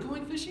 You're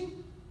going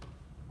fishing?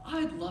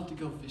 I'd love to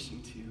go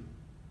fishing too.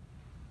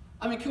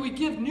 I mean, can we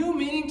give new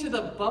meaning to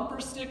the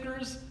bumper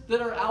stickers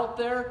that are out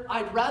there?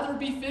 I'd rather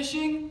be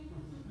fishing.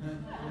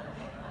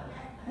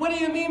 What do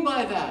you mean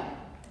by that?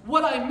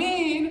 What I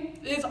mean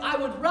is I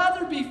would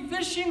rather be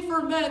fishing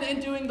for men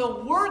and doing the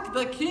work,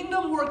 the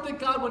kingdom work that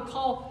God would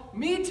call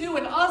me to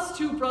and us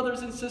to,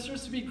 brothers and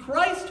sisters, to be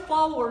Christ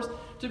followers,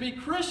 to be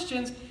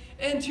Christians,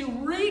 and to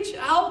reach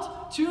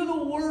out to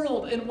the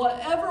world in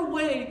whatever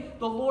way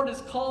the Lord is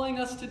calling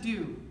us to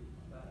do.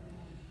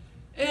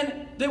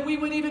 And that we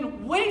would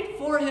even wait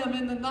for him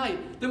in the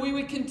night, that we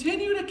would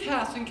continue to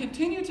cast and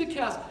continue to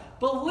cast,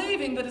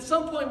 believing that at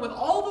some point with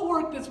all the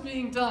work that's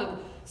being done,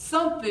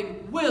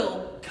 something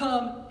will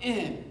come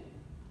in.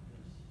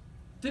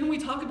 Didn't we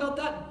talk about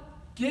that?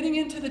 Getting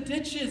into the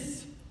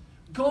ditches,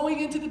 going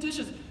into the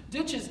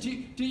ditches.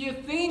 Do you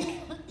think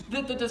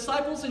that the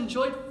disciples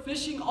enjoyed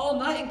fishing all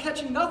night and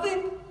catching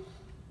nothing?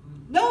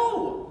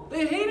 No,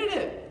 they hated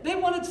it. They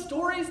wanted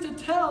stories to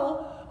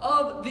tell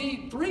of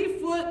the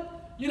 3-foot,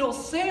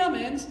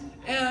 salmons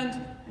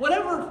and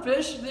whatever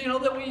fish,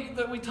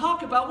 that we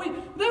talk about. They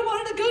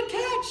wanted a good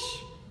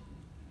catch.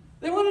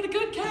 They wanted a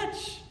good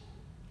catch.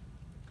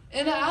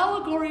 And the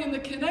allegory and the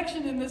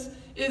connection in this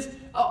is,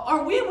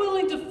 are we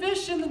willing to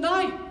fish in the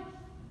night?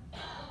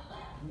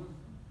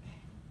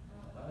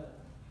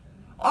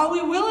 Are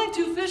we willing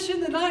to fish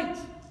in the night?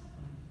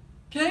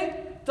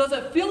 Okay? Does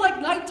it feel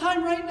like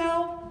nighttime right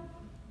now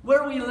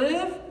where we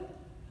live?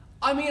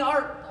 I mean,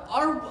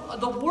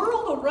 the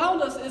world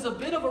around us is a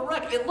bit of a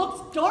wreck. It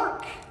looks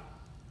dark.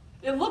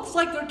 It looks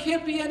like there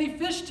can't be any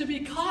fish to be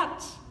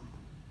caught.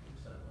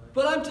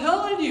 But I'm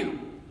telling you,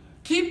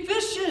 keep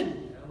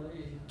fishing.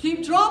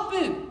 Keep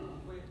dropping.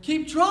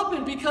 Keep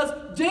dropping,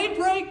 because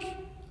daybreak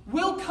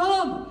will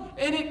come.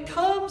 And it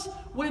comes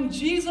when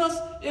Jesus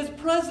is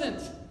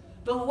present.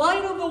 The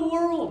light of the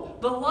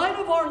world, the light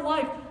of our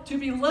life, to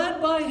be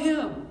led by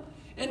him.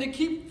 And to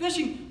keep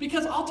fishing.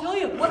 Because I'll tell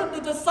you, what if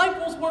the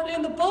disciples weren't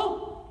in the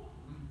boat?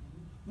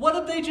 What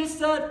if they just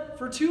said,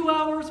 for 2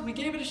 hours, we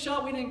gave it a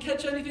shot, we didn't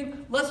catch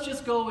anything, let's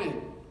just go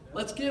in.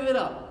 Let's give it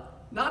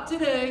up. Not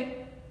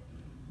today.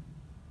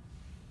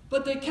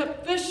 But they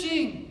kept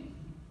fishing.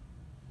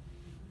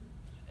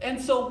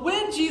 And so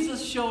when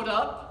Jesus showed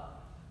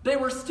up, they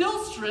were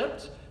still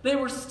stripped, they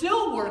were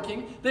still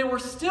working, they were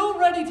still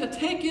ready to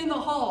take in the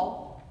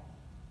haul.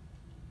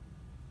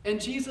 And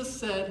Jesus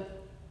said,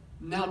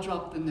 now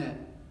drop the net.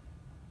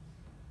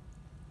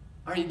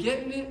 Are you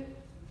getting it?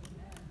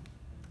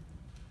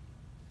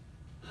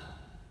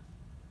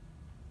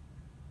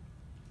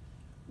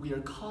 We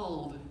are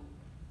called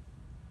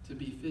to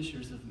be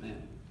fishers of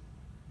men.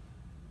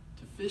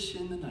 To fish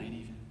in the night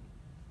even.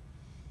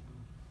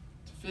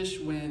 To fish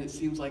when it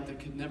seems like there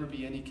could never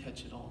be any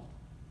catch at all.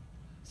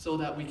 So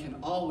that we can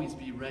always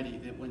be ready,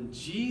 that when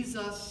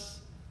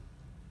Jesus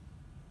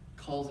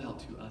calls out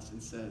to us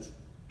and says,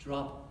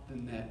 drop the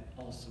net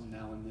also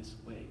now in this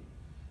way,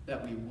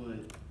 that we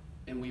would.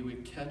 And we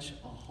would catch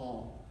a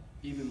haul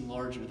even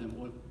larger than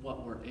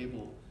what we're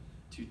able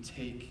to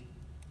take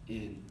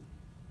in.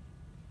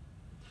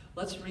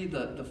 Let's read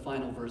the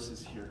final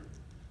verses here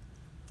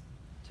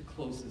to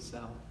close this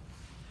out.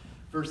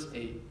 Verse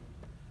 8.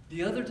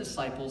 The other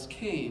disciples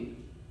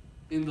came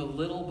in the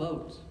little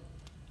boat,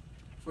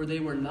 for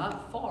they were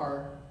not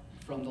far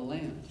from the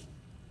land,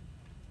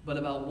 but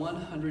about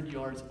 100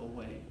 yards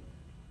away,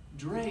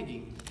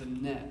 dragging the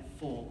net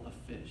full of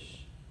fish.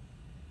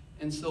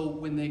 And so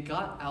when they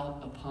got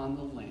out upon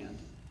the land,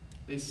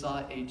 they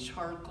saw a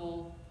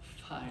charcoal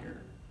fire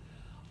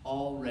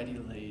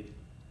already laid,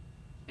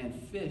 and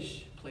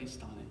fish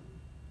placed on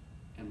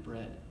it, and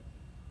bread.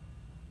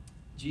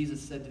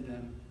 Jesus said to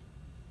them,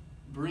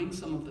 bring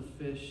some of the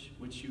fish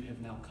which you have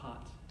now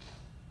caught.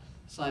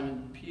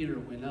 Simon Peter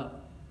went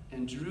up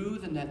and drew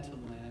the net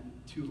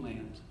to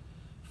land,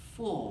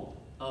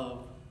 full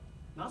of,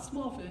 not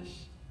small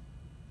fish,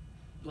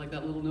 like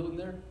that little note in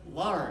there,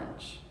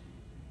 large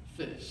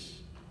fish.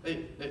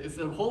 It's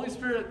the Holy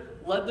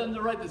Spirit led them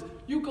to write this.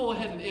 You go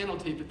ahead and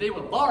annotate that they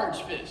were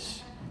large fish,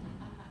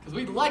 because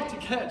we'd like to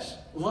catch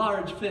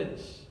large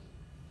fish.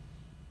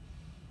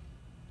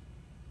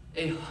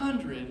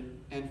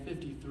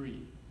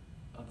 153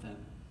 of them.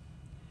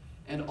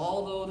 And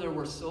although there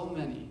were so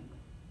many,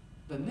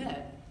 the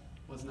net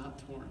was not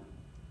torn.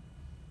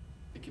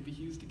 It could be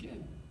used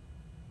again.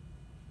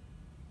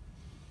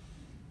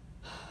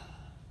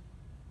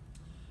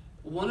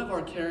 One of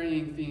our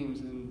carrying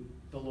themes in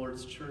the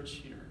Lord's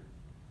church here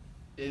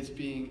is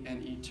being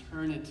an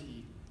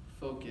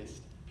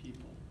eternity-focused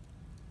people.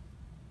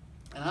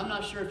 And I'm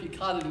not sure if you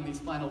caught it in these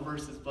final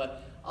verses,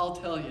 but I'll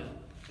tell you,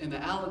 in the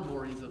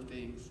allegories of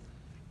things,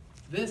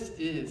 this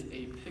is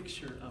a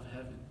picture of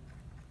heaven.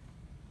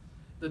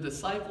 The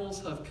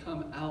disciples have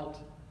come out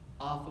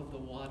off of the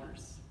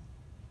waters.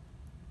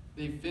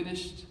 They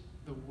finished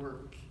the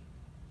work.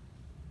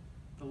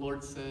 The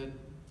Lord said,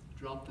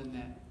 drop the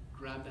net,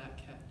 grab that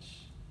catch.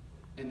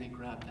 And they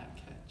grabbed that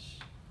catch.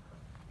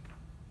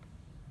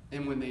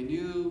 And when they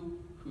knew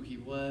who he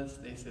was,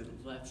 they said,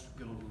 let's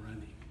go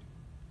running.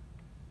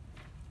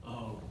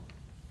 Oh,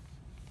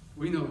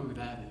 we know who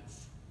that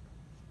is.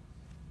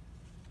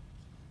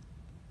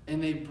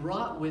 And they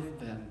brought with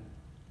them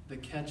the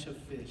catch of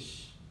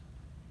fish.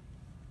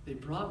 They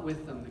brought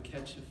with them the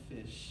catch of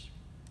fish.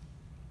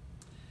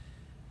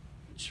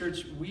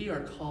 Church, we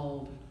are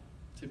called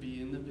to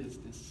be in the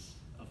business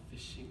of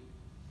fishing,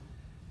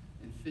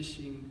 and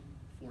fishing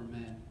for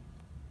men.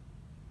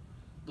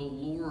 The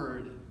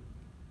Lord,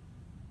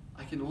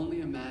 I can only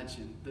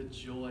imagine the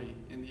joy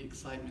and the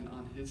excitement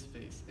on his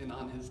face and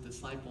on his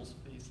disciples'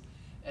 face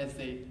as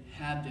they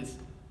had this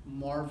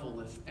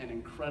marvelous and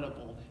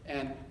incredible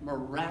and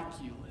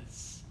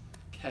miraculous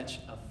catch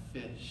of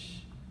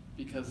fish,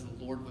 because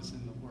the Lord was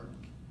in the work.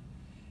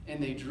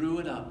 And they drew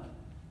it up.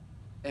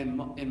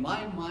 And in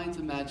my mind's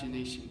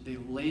imagination, they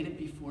laid it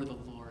before the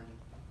Lord.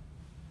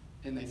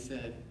 And they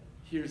said,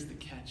 here's the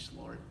catch,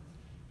 Lord.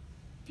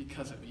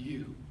 Because of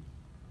you.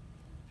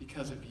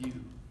 Because of you.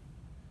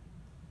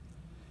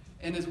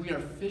 And as we are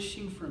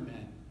fishing for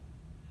men,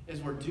 as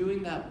we're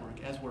doing that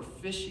work, as we're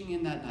fishing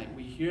in that night,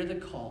 we hear the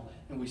call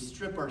and we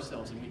strip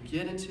ourselves and we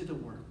get into the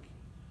work.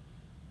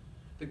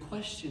 The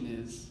question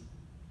is,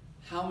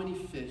 how many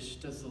fish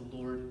does the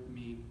Lord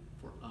mean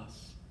for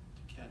us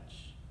to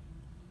catch?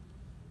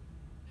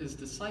 His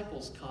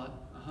disciples caught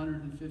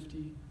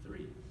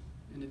 153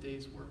 in a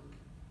day's work.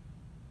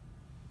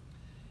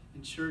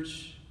 In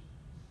church,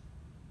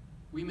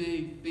 we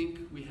may think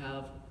we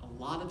have a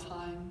lot of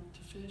time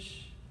to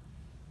fish,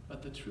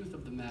 but the truth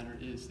of the matter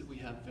is that we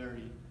have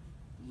very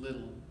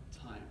little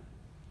time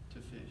to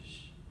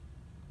fish.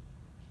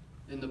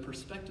 In the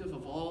perspective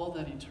of all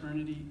that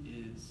eternity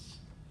is,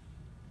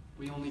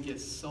 we only get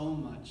so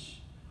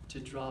much to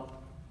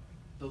drop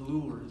the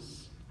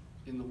lures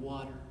in the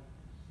water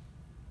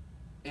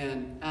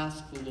and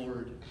ask the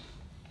Lord,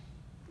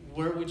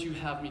 where would you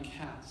have me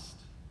cast?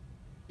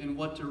 In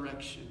what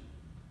direction?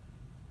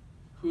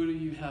 Who do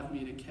you have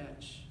me to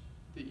catch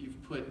that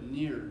you've put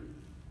near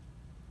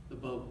the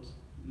boat,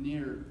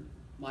 near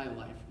my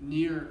life,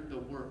 near the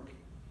work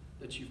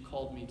that you've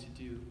called me to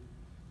do?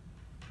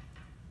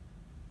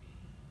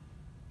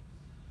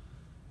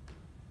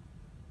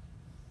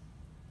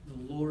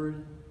 The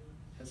Lord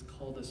has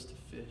called us to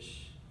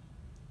fish.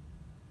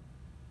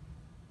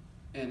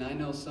 And I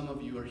know some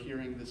of you are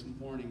hearing this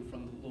morning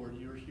from the Lord.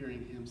 You're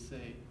hearing him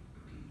say,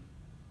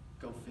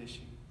 go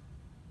fishing.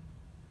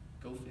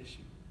 Go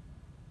fishing.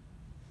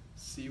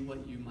 See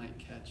what you might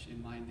catch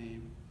in my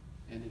name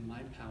and in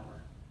my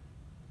power.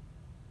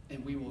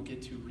 And we will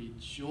get to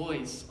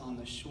rejoice on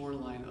the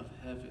shoreline of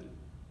heaven,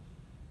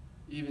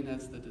 even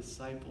as the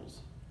disciples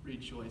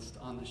rejoiced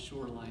on the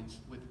shorelines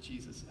with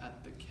Jesus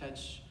at the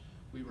catch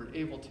we were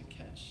able to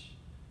catch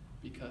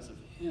because of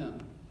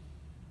him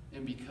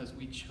and because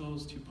we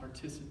chose to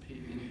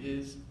participate in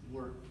his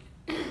work.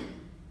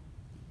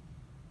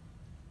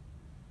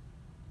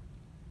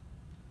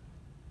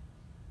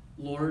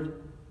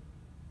 Lord,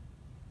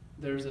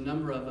 there's a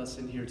number of us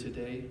in here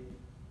today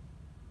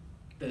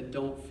that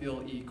don't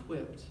feel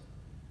equipped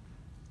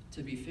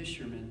to be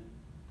fishermen.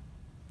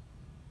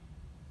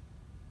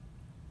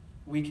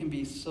 We can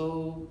be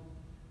so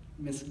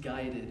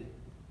misguided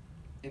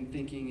in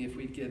thinking if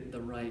we get the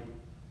right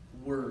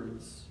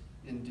words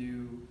and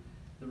do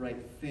the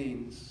right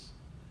things,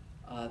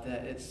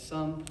 that at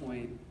some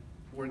point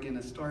we're going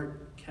to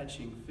start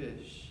catching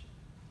fish.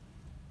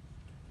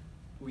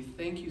 We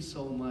thank you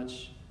so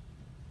much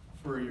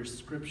for your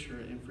scripture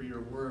and for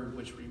your word,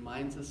 which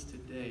reminds us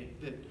today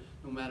that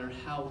no matter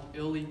how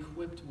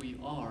ill-equipped we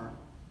are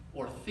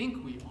or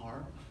think we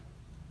are,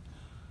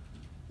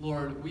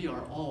 Lord, we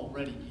are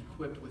already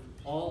equipped with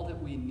all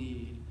that we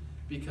need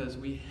because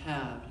we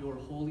have your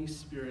Holy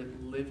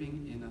Spirit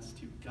living in us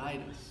to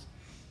guide us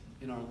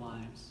in our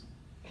lives.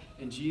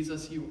 And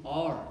Jesus, you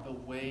are the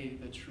way,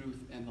 the truth,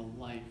 and the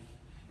life.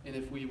 And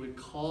if we would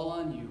call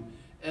on you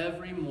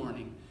every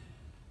morning,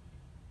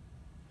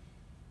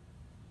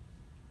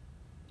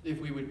 if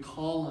we would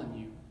call on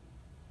you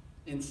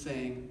in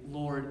saying,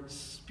 Lord,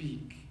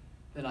 speak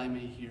that I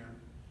may hear,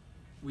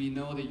 we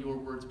know that your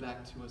words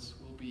back to us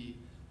will be,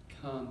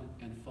 come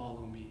and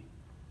follow me.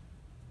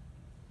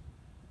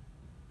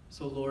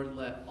 So Lord,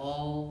 let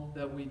all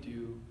that we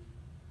do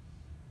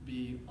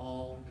be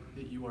all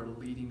that you are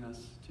leading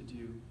us to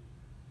do.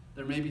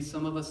 There may be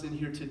some of us in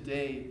here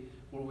today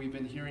where we've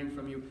been hearing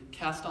from you,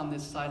 cast on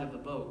this side of the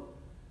boat.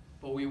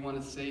 But we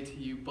want to say to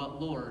you,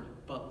 but Lord,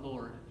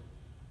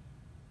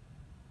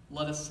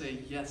 let us say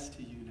yes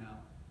to you now.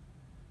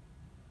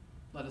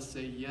 Let us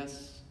say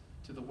yes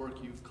to the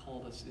work you've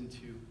called us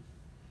into.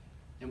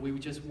 And we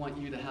just want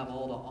you to have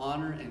all the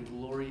honor and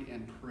glory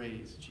and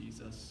praise,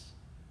 Jesus.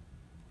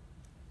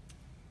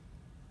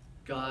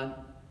 God,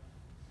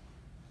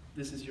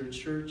 this is your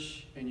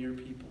church and your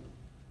people.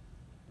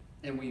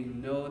 And we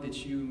know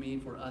that you mean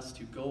for us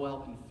to go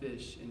out and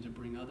fish and to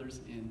bring others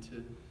in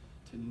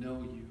to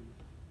know you.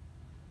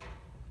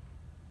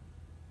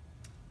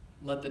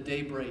 Let the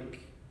day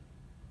break.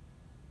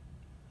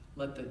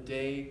 Let the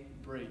day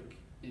break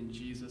in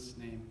Jesus'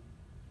 name.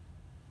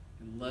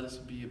 And let us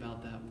be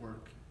about that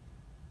work,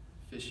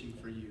 fishing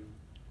for you.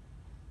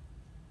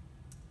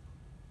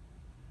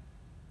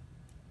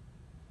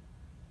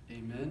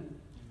 Amen.